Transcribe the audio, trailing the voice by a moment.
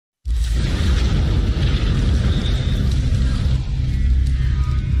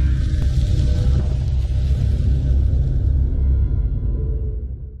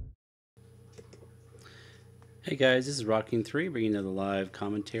Hey guys, this is Rocking 3 bringing you the live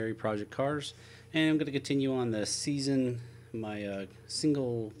commentary Project Cars, and I'm going to continue on the season, my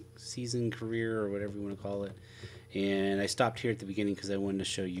single season career or whatever you want to call it. And I stopped here at the beginning because I wanted to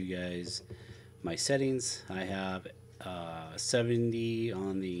show you guys my settings. I have 70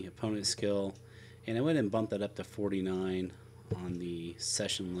 on the opponent skill, and I went and bumped that up to 49 on the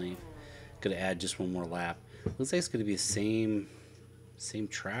session length. Going to add just one more lap. Looks like it's going to be the same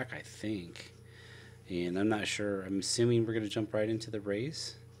track, I think. And I'm not sure. I'm assuming we're going to jump right into the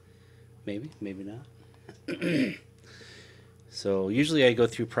race. Maybe, maybe not. So usually I go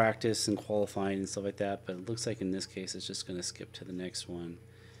through practice and qualifying and stuff like that, but it looks like in this case it's just going to skip to the next one.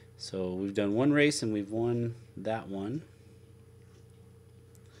 So we've done one race and we've won that one.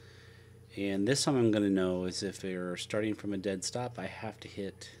 And this time I'm going to know is if we're starting from a dead stop, I have to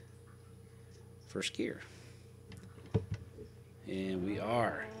hit first gear. And we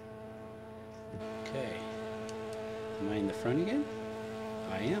are. Okay. Am I in the front again?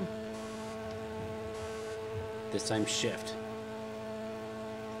 I am. This time shift.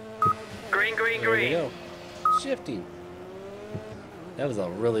 Green, green, there green. There we go. Shifting. That was a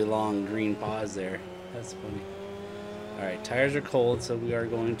really long green pause there. That's funny. Alright, tires are cold, so we are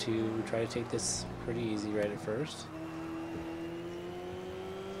going to try to take this pretty easy right at first.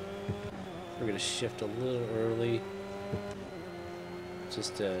 We're going to shift a little early,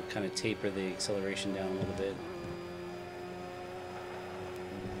 just to kind of taper the acceleration down a little bit.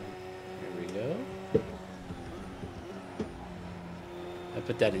 There we go. I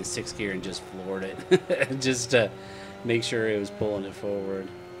put that in 6th gear and just floored it, just to make sure it was pulling it forward.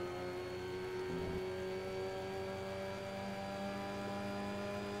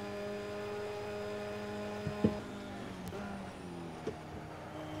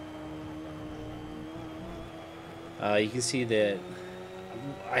 You can see that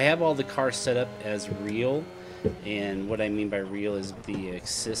I have all the cars set up as real, and what I mean by real is the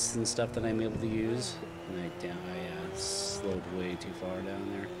assists and stuff that I'm able to use. And I slowed way too far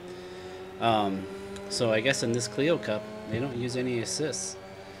down there. So I guess in this Clio Cup, they don't use any assists.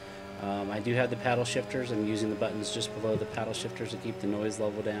 I do have the paddle shifters. I'm using the buttons just below the paddle shifters to keep the noise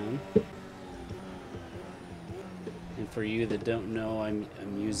level down. And for you that don't know, I'm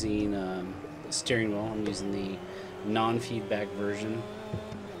using the steering wheel. I'm using the non-feedback version.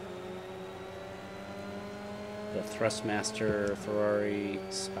 The Thrustmaster Ferrari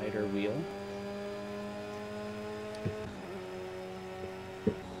Spider wheel.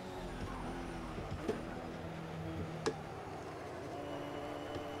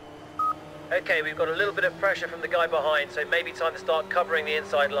 Okay, we've got a little bit of pressure from the guy behind, so maybe time to start covering the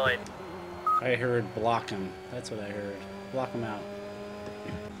inside line. I heard block him. That's what I heard. Block him out.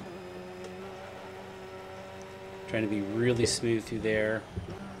 Trying to be really smooth through there.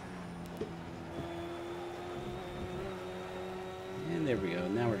 And there we go.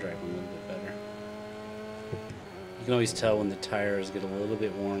 Now we're driving a little bit better. You can always tell when the tires get a little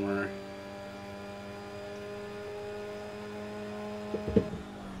bit warmer.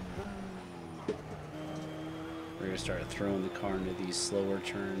 We're going to start throwing the car into these slower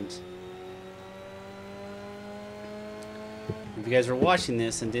turns. If you guys were watching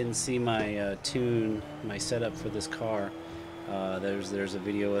this and didn't see my my setup for this car, there's a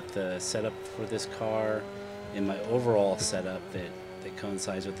video with the setup for this car and my overall setup that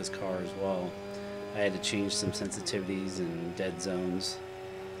coincides with this car as well. I had to change some sensitivities and dead zones,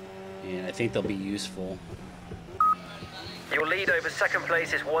 and I think they'll be useful. Your lead over second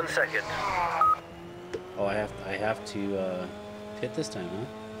place is 1 second. Oh, I have to pit this time, huh?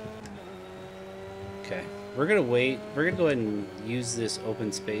 Okay. We're gonna wait. We're gonna go ahead and use this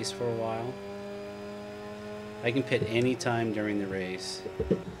open space for a while. I can pit any time during the race.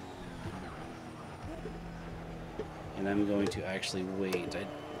 And I'm going to actually wait. I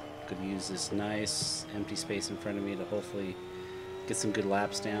could use this nice empty space in front of me to hopefully get some good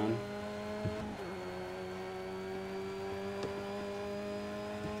laps down.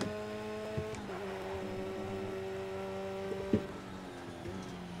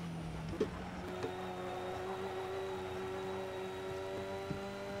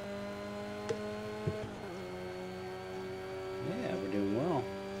 Yeah, we're doing well.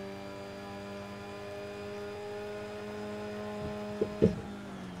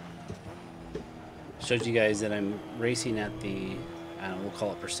 Showed you guys that I'm racing at the, I don't know, we'll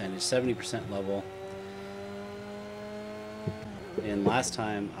call it percentage, 70% level. And last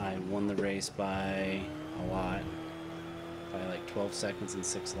time I won the race by a lot, by like 12 seconds and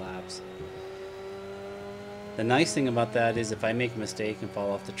 6 laps. The nice thing about that is if I make a mistake and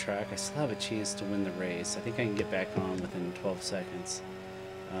fall off the track, I still have a chance to win the race. I think I can get back on within 12 seconds.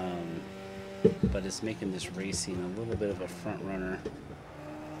 but it's making this racing a little bit of a front runner.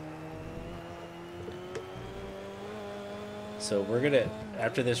 So we're gonna,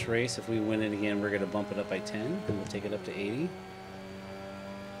 after this race, if we win it again, we're gonna bump it up by 10, and we'll take it up to 80.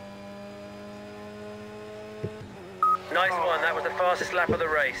 Nice one. That was the fastest lap of the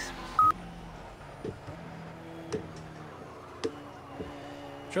race.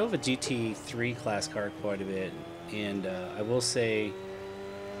 Drove a GT3 class car quite a bit, and I will say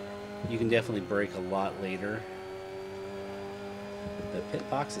you can definitely brake a lot later. The pit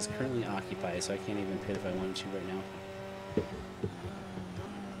box is currently occupied, so I can't even pit if I wanted to right now.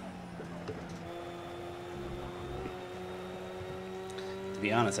 To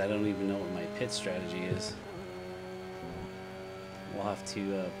be honest, I don't even know what my pit strategy is. We'll have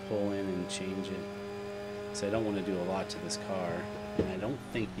to pull in and change it. So I don't want to do a lot to this car. And I don't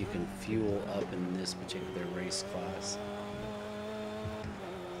think you can fuel up in this particular race class.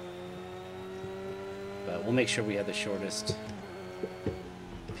 But we'll make sure we have the shortest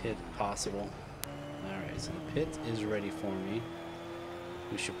pit possible. Alright, so the pit is ready for me.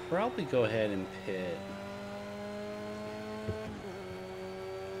 We should probably go ahead and pit.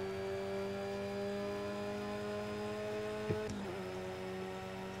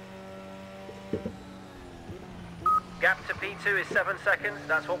 Gap to P2 is 7 seconds.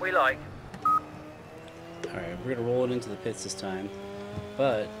 That's what we like. Alright, we're going to roll it into the pits this time.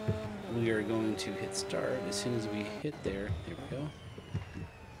 But we are going to hit start as soon as we hit there. There we go.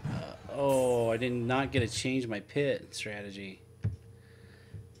 Oh, I did not get to change my pit strategy.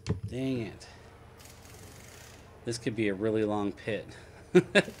 Dang it. This could be a really long pit.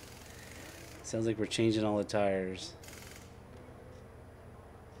 Sounds like we're changing all the tires.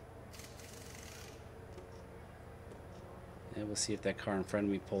 And we'll see if that car in front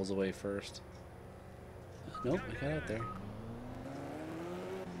of me pulls away first. Nope, I got out there.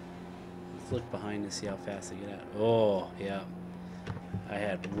 Let's look behind to see how fast I get out. Oh, yeah. I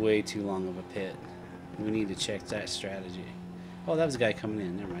had way too long of a pit. We need to check that strategy. Oh, that was a guy coming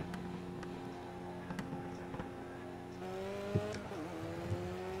in. Never mind.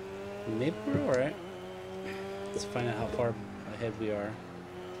 Maybe we're alright. Let's find out how far ahead we are.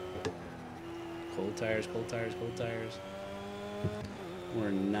 Cold tires, cold tires, cold tires.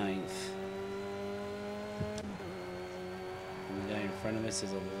 We're 9th. And the guy in front of us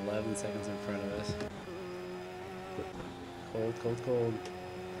is 11 seconds in front of us. Cold, cold, cold.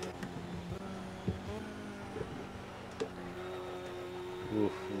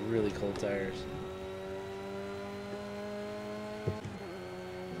 Oof, really cold tires.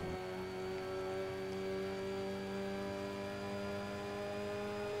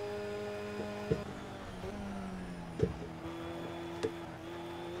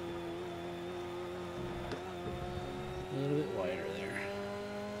 A little bit wider there.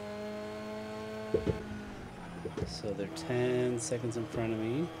 So they're 10 seconds in front of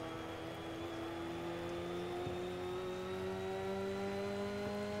me.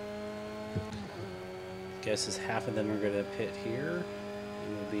 Guesses half of them are going to pit here,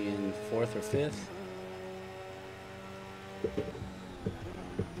 and we'll be in 4th or 5th.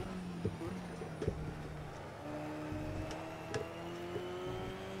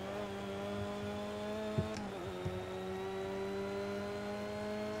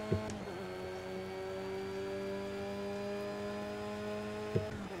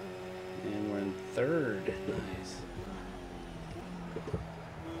 And we're in 3rd. Nice.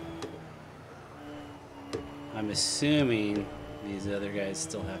 I'm assuming these other guys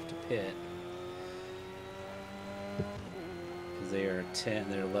still have to pit. Because they are 10,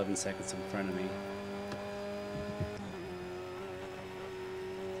 they're 11 seconds in front of me.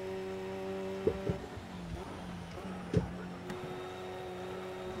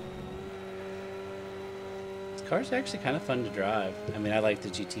 This car's actually kind of fun to drive. I mean, I like the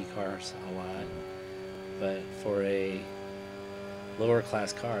GT cars a lot. But for a lower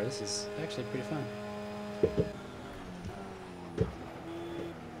class car, this is actually pretty fun. I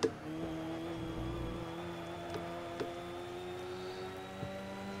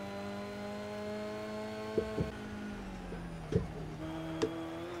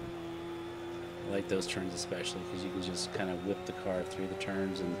like those turns especially because you can just kind of whip the car through the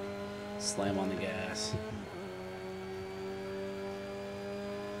turns and slam on the gas.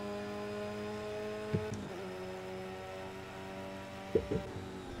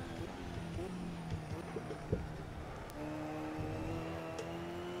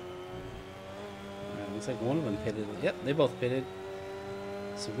 Looks like one of them pitted. Yep, they both pitted.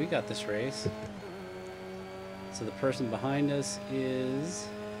 So we got this race. So the person behind us is...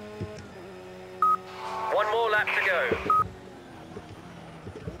 One more lap to go.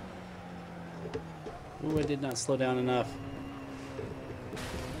 Ooh, I did not slow down enough.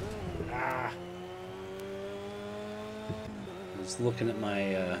 Ah. I was looking at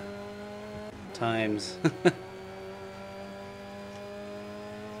my times. Alright,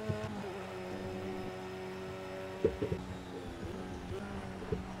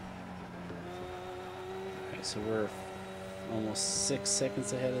 so we're almost 6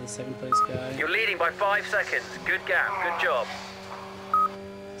 seconds ahead of the second place guy. You're leading by 5 seconds. Good gap. Good job.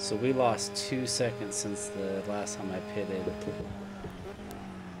 So we lost 2 seconds since the last time I pitted.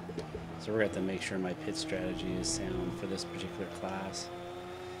 So we're going to have to make sure my pit strategy is sound for this particular class.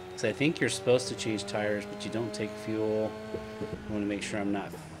 Because I think you're supposed to change tires, but you don't take fuel. I want to make sure I'm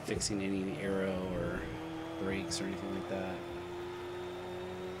not fixing any aero or brakes or anything like that.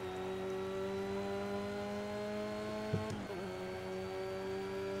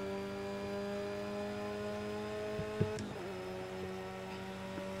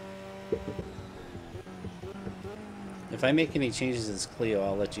 If I make any changes to this Clio,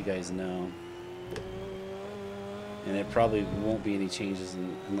 I'll let you guys know. And there probably won't be any changes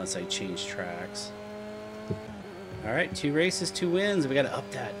unless I change tracks. Alright, 2 races, 2 wins. We got to up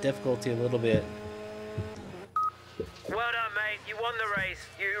that difficulty a little bit. Well done, mate. You won the race.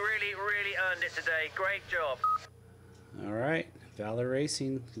 You really, really earned it today. Great job. Alright, Valor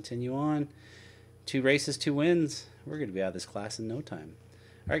Racing, continue on. 2 races, 2 wins. We're going to be out of this class in no time.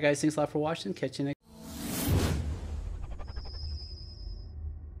 Alright guys, thanks a lot for watching. Catch you next